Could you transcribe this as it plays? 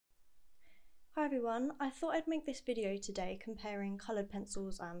Hi everyone, I thought I'd make this video today comparing coloured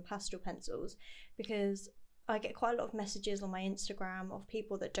pencils and pastel pencils because I get quite a lot of messages on my Instagram of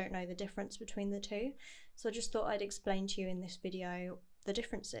people that don't know the difference between the two. So I just thought I'd explain to you in this video the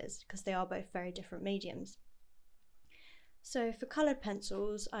differences because they are both very different mediums. So for coloured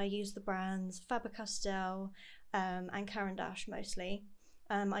pencils, I use the brands Faber-Castell and Caran d'Ache mostly.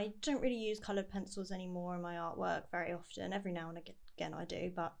 I don't really use coloured pencils anymore in my artwork very often. Every now and again I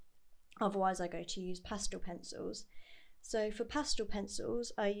do, but otherwise I go to use pastel pencils. So for pastel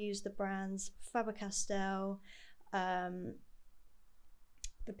pencils, I use the brands Faber-Castell, the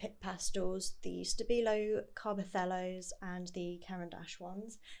Pitt Pastels, the Stabilo Carbothellos and the Caran d'Ache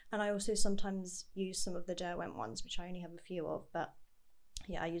ones. And I also sometimes use some of the Derwent ones, which I only have a few of, but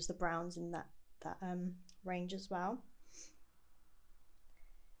yeah, I use the browns in that range as well.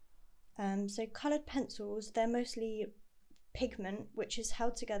 So coloured pencils, they're mostly pigment which is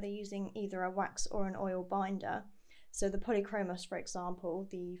held together using either a wax or an oil binder. So the polychromos, for example,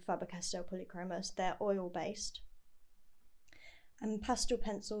 the Faber-Castell polychromos, they're oil based. And pastel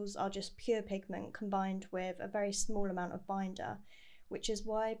pencils are just pure pigment combined with a very small amount of binder, which is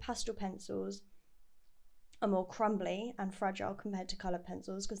why pastel pencils are more crumbly and fragile compared to coloured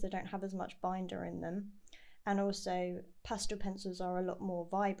pencils because they don't have as much binder in them. And also pastel pencils are a lot more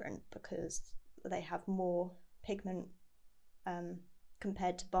vibrant because they have more pigment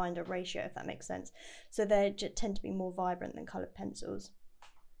compared to binder ratio, if that makes sense. So they tend to be more vibrant than coloured pencils.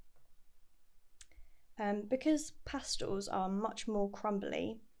 Because pastels are much more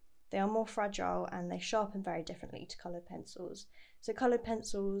crumbly, they are more fragile and they sharpen very differently to coloured pencils. So coloured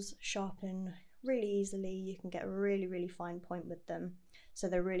pencils sharpen really easily, you can get a really fine point with them, so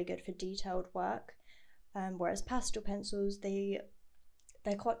they're really good for detailed work. Whereas pastel pencils, they're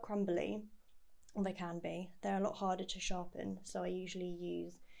quite crumbly. Well, they can be. They're a lot harder to sharpen, so I usually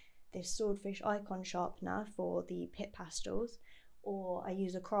use this swordfish icon sharpener for the Pitt pastels, or I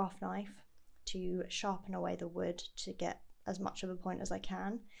use a craft knife to sharpen away the wood to get as much of a point as I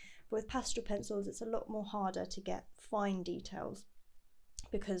can. But with pastel pencils, it's a lot more harder to get fine details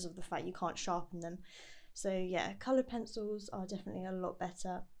because of the fact you can't sharpen them. So yeah, coloured pencils are definitely a lot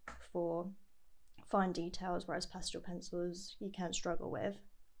better for fine details, whereas pastel pencils you can struggle with.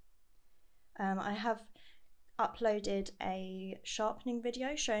 I have uploaded a sharpening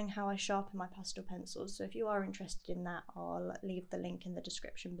video showing how I sharpen my pastel pencils, so if you are interested in that, I'll leave the link in the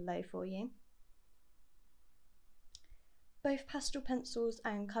description below for you. Both pastel pencils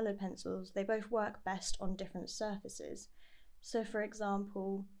and coloured pencils, they both work best on different surfaces. So for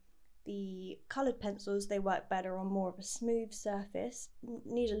example, the coloured pencils, they work better on more of a smooth surface,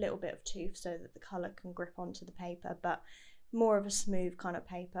 need a little bit of tooth so that the colour can grip onto the paper, but more of a smooth kind of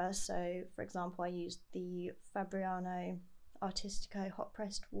paper. So for example, I used the Fabriano Artistico hot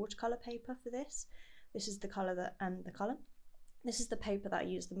pressed watercolour paper for this. This is the colour this is the paper that I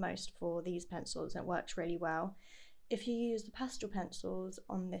use the most for these pencils, and it works really well. If you use the pastel pencils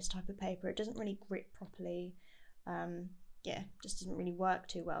on this type of paper, it doesn't really grip properly. Yeah, just doesn't really work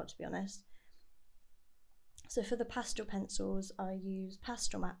too well, to be honest. So for the pastel pencils, I use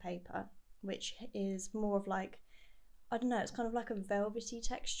pastel matte paper, which is more of like, I don't know, it's kind of like a velvety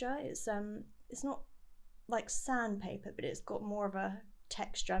texture. It's not like sandpaper, but it's got more of a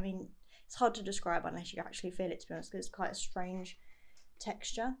texture. I mean, it's hard to describe unless you actually feel it, to be honest, because it's quite a strange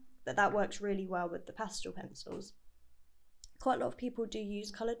texture. But that works really well with the pastel pencils. Quite a lot of people do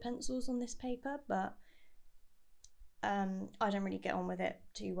use coloured pencils on this paper, but I don't really get on with it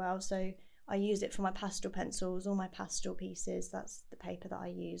too well. So I use it for my pastel pencils, all my pastel pieces. That's the paper that I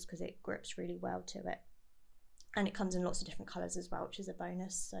use because it grips really well to it. And it comes in lots of different colours as well, which is a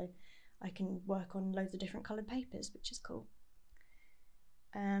bonus, so I can work on loads of different coloured papers, which is cool.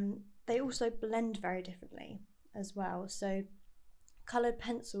 They also blend very differently as well, so coloured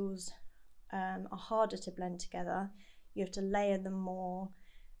pencils are harder to blend together. You have to layer them more,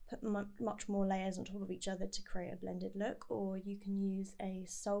 put much more layers on top of each other to create a blended look, or you can use a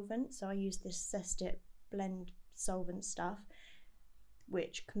solvent. So I use this Cestip blend solvent stuff,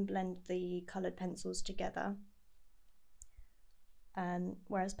 which can blend the coloured pencils together.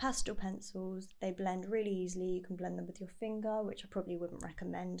 Whereas pastel pencils, they blend really easily. You can blend them with your finger, which I probably wouldn't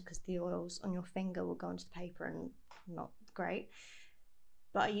recommend because the oils on your finger will go onto the paper and not great.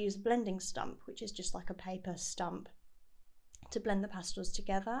 But I use a blending stump, which is just like a paper stump, to blend the pastels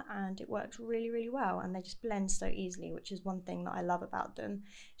together, and it works really well, and they just blend so easily, which is one thing that I love about them.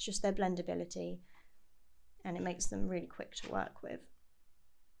 It's just their blendability, and it makes them really quick to work with.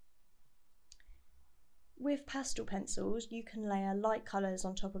 With pastel pencils, you can layer light colours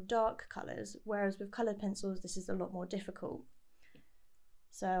on top of dark colours, whereas with coloured pencils, this is a lot more difficult.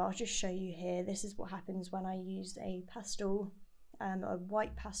 So I'll just show you here. This is what happens when I use a pastel, a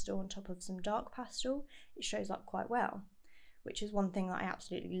white pastel on top of some dark pastel. It shows up quite well, which is one thing that I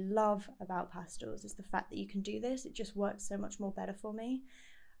absolutely love about pastels, is the fact that you can do this. It just works so much more better for me,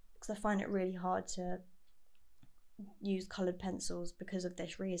 because I find it really hard to use coloured pencils because of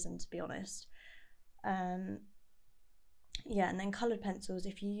this reason, to be honest. Yeah, and then coloured pencils,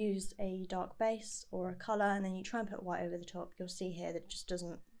 if you use a dark base or a colour and then you try and put white over the top, you'll see here that it just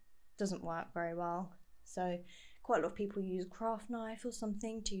doesn't work very well. So quite a lot of people use a craft knife or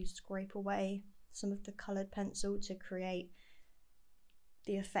something to scrape away some of the coloured pencil to create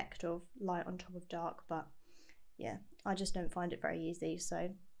the effect of light on top of dark, but yeah, I just don't find it very easy. So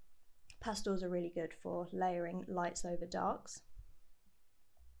pastels are really good for layering lights over darks.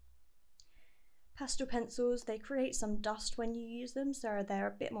 Pastel pencils, they create some dust when you use them, so they're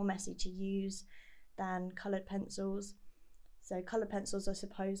a bit more messy to use than coloured pencils. So coloured pencils, I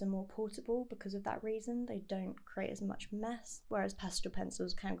suppose, are more portable because of that reason. They don't create as much mess, whereas pastel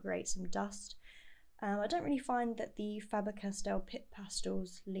pencils can create some dust. I don't really find that the Faber-Castell Pit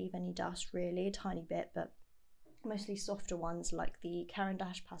pastels leave any dust, really, a tiny bit, but mostly softer ones like the Caran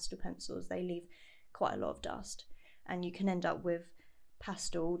d'Ache pastel pencils, they leave quite a lot of dust, and you can end up with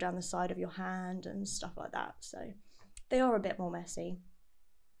pastel down the side of your hand and stuff like that, so they are a bit more messy.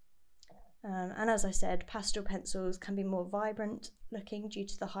 And as I said, pastel pencils can be more vibrant looking due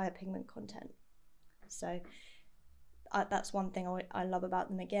to the higher pigment content. So that's one thing I love about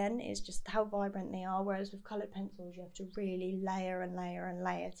them, again, is just how vibrant they are, whereas with coloured pencils you have to really layer and layer and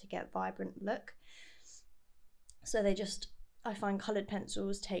layer to get vibrant look. So I find coloured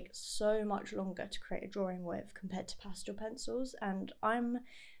pencils take so much longer to create a drawing with compared to pastel pencils, and I'm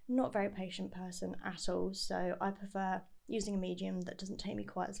not a very patient person at all, so I prefer using a medium that doesn't take me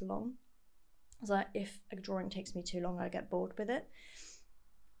quite as long. So if a drawing takes me too long, I get bored with it.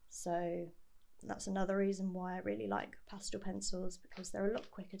 So that's another reason why I really like pastel pencils, because they're a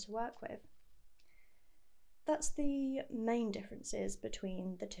lot quicker to work with. That's the main differences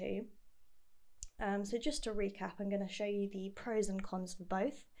between the two. So just to recap, I'm going to show you the pros and cons for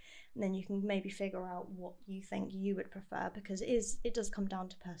both, and then you can maybe figure out what you think you would prefer, because it does come down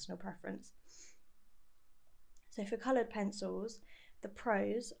to personal preference. So for coloured pencils, the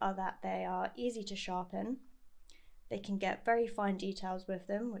pros are that they are easy to sharpen, they can get very fine details with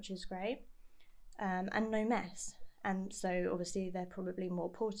them, which is great, and no mess, and so obviously they're probably more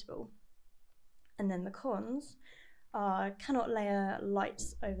portable. And then the cons are cannot layer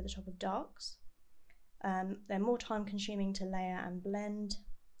lights over the top of darks. They're more time consuming to layer and blend,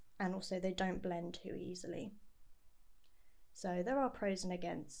 and also they don't blend too easily. So there are pros and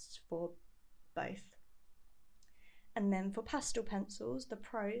against for both. And then for pastel pencils, the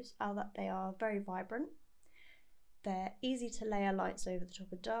pros are that they are very vibrant, they're easy to layer lights over the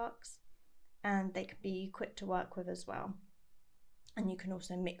top of darks, and they can be quick to work with as well. And you can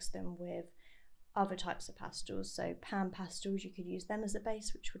also mix them with other types of pastels, so pan pastels, you could use them as a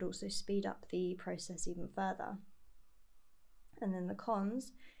base, which would also speed up the process even further. And then the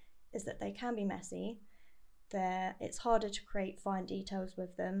cons is that they can be messy, it's harder to create fine details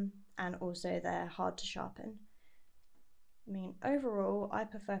with them, and also they're hard to sharpen. I mean, overall I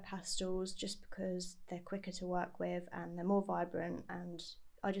prefer pastels just because they're quicker to work with and they're more vibrant, and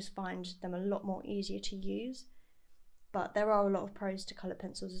I just find them a lot more easier to use. But there are a lot of pros to coloured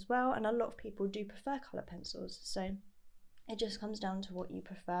pencils as well, and a lot of people do prefer coloured pencils, so it just comes down to what you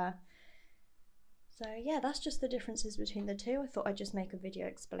prefer. So yeah, that's just the differences between the two. I thought I'd just make a video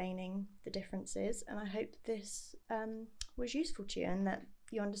explaining the differences, and I hope this was useful to you and that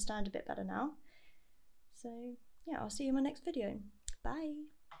you understand a bit better now. So yeah, I'll see you in my next video.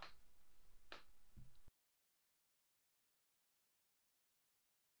 Bye!